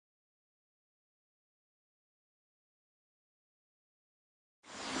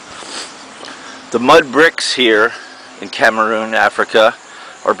The mud bricks here in Cameroon, Africa,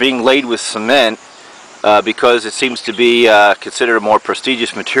 are being laid with cement because it seems to be considered a more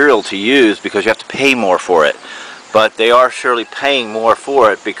prestigious material to use because you have to pay more for it. But they are surely paying more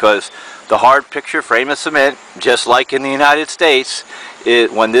for it because the hard picture frame of cement, just like in the United States,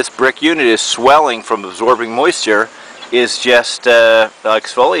 when this brick unit is swelling from absorbing moisture, is just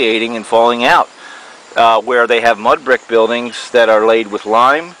exfoliating and falling out. Where they have mud brick buildings that are laid with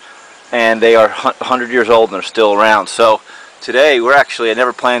lime, and they are 100 years old and they're still around. So today I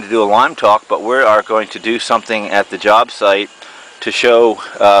never planned to do a lime talk, but we are going to do something at the job site to show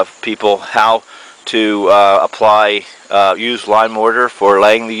people how to use lime mortar for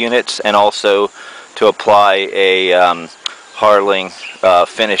laying the units, and also to apply a Harling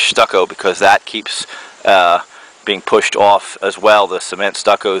finish stucco, because that keeps being pushed off as well. The cement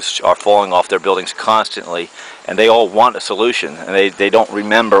stuccos are falling off their buildings constantly, and they all want a solution, and they don't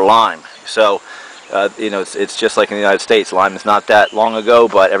remember lime. So you know, it's just like in the United States. Lime is not that long ago,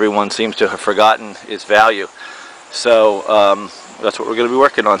 but everyone seems to have forgotten its value. So that's what we're going to be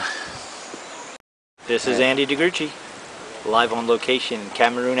working on. This is Andy DeGrucci, live on location in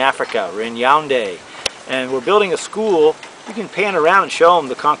Cameroon, Africa. We're in Yaoundé, and we're building a school. You can pan around and show them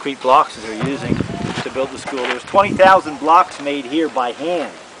the concrete blocks that they're using to build the school. There's 20,000 blocks made here by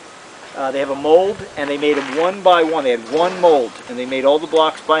hand. They have a mold, and they made them one by one. They had one mold, and they made all the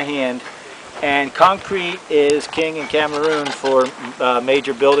blocks by hand. And concrete is king in Cameroon for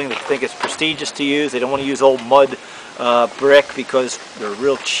major building. They think it's prestigious to use. They don't want to use old mud brick because they're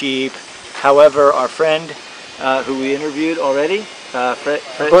real cheap. However, our friend who we interviewed already,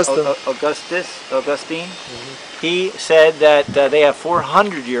 Augustine, he said that they have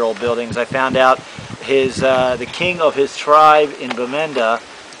 400-year-old buildings. I found out the king of his tribe in Bamenda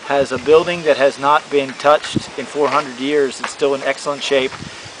has a building that has not been touched in 400 years. It's still in excellent shape,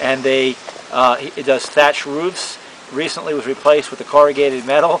 and it does thatch roofs. Recently was replaced with the corrugated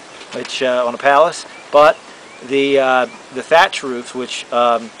metal, which on a palace, but the thatch roofs, which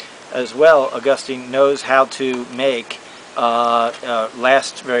as well Augustine knows how to make,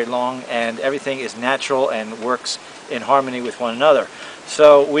 last very long, and everything is natural and works in harmony with one another.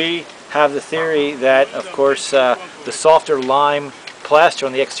 So we have the theory that, of course, the softer lime plaster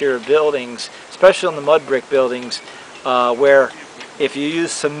on the exterior buildings, especially on the mud brick buildings, where if you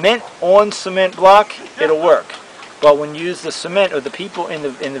use cement on cement block, it'll work. But when you use the cement, or the people in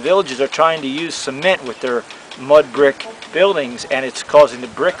the villages are trying to use cement with their mud brick buildings, and it's causing the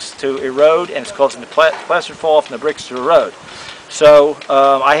bricks to erode, and it's causing the plaster to fall off and the bricks to erode. So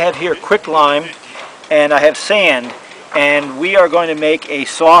I have here quicklime, and I have sand, and we are going to make a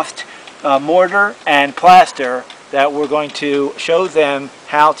soft mortar and plaster that we're going to show them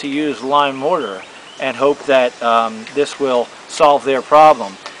how to use lime mortar, and hope that this will solve their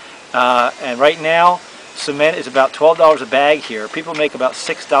problem. And right now, cement is about $12 a bag here. People make about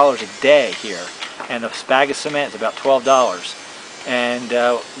 $6 a day here, and a bag of cement is about $12. And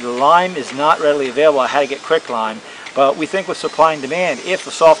the lime is not readily available. I had to get quicklime, but we think with supply and demand, if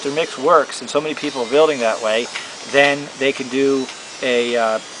the softer mix works, and so many people are building that way, then they can do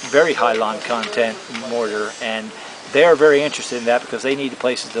a very high lime content mortar, and they're very interested in that because they need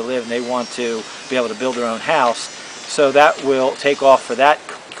places to live and they want to be able to build their own house. So that will take off for that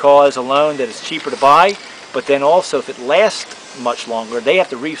cause alone, that it's cheaper to buy. But then also, if it lasts much longer, they have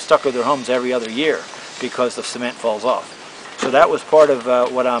to re-stucco their homes every other year because the cement falls off. So that was part of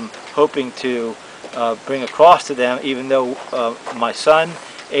what I'm hoping to bring across to them, even though my son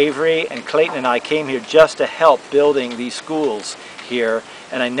Avery and Clayton and I came here just to help building these schools here,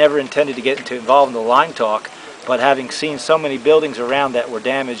 and I never intended to get involved in the lime talk. But having seen so many buildings around that were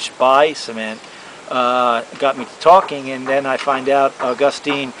damaged by cement, got me talking, and then I find out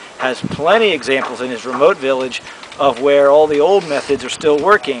Augustine has plenty of examples in his remote village of where all the old methods are still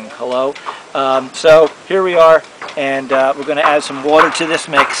working. Hello. So here we are, and we're going to add some water to this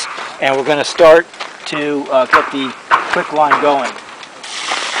mix, and we're going to start to get the quicklime going.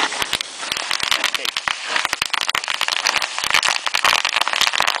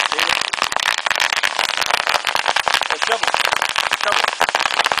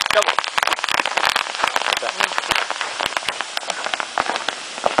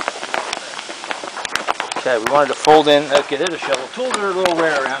 Okay, we wanted to fold in, okay, there's a shovel. Tools are a little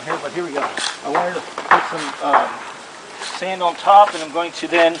rare around here, but here we go. I wanted to put some sand on top, and I'm going to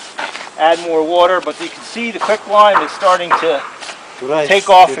then add more water, but you can see the quicklime is starting to take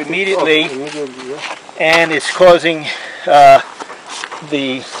off immediately, and it's causing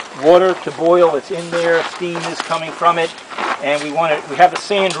the water to boil. It's in there, steam is coming from it, and we have the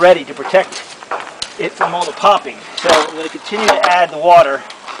sand ready to protect it from all the popping. So I'm going to continue to add the water.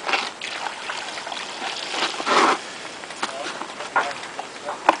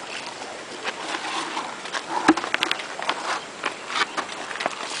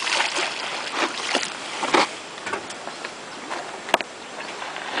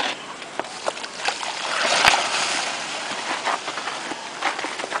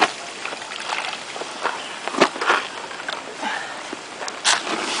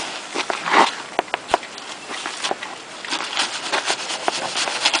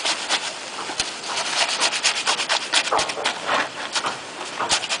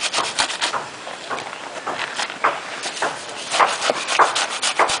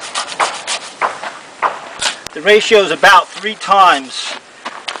 The ratio is about 3 times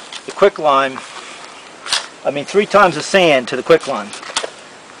the quicklime. I mean 3 times the sand to the quicklime.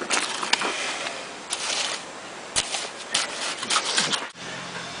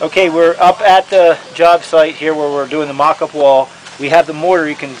 Okay, we're up at the job site here where we're doing the mock-up wall. We have the mortar.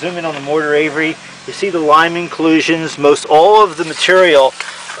 You can zoom in on the mortar, Avery. You see the lime inclusions. Most all of the material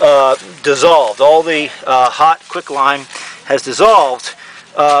dissolved. All the hot quicklime has dissolved,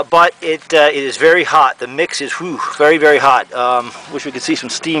 but it is very hot. The mix is very, very hot. Wish we could see some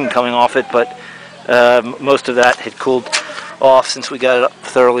steam coming off it, but most of that had cooled off since we got it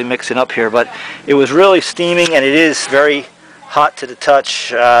thoroughly mixing up here. But it was really steaming, and it is very hot to the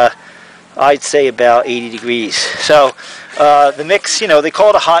touch. I'd say about 80 degrees. So the mix, you know, they call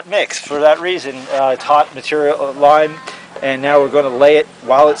it a hot mix for that reason. It's hot material, lime, and now we're going to lay it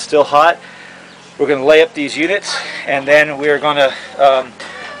while it's still hot. We're going to lay up these units, and then we're going to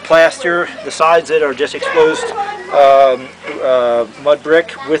plaster the sides that are just exposed mud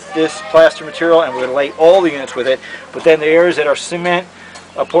brick with this plaster material, and we're going to lay all the units with it. But then the areas that are cement,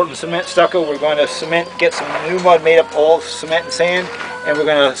 Portland cement stucco, we're going to get some new mud made up all cement and sand, and we're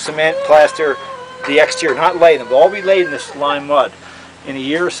going to cement plaster the exterior, not lay them. They'll all be laid in this lime mud. In a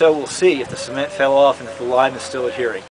year or so we'll see if the cement fell off and if the lime is still adhering.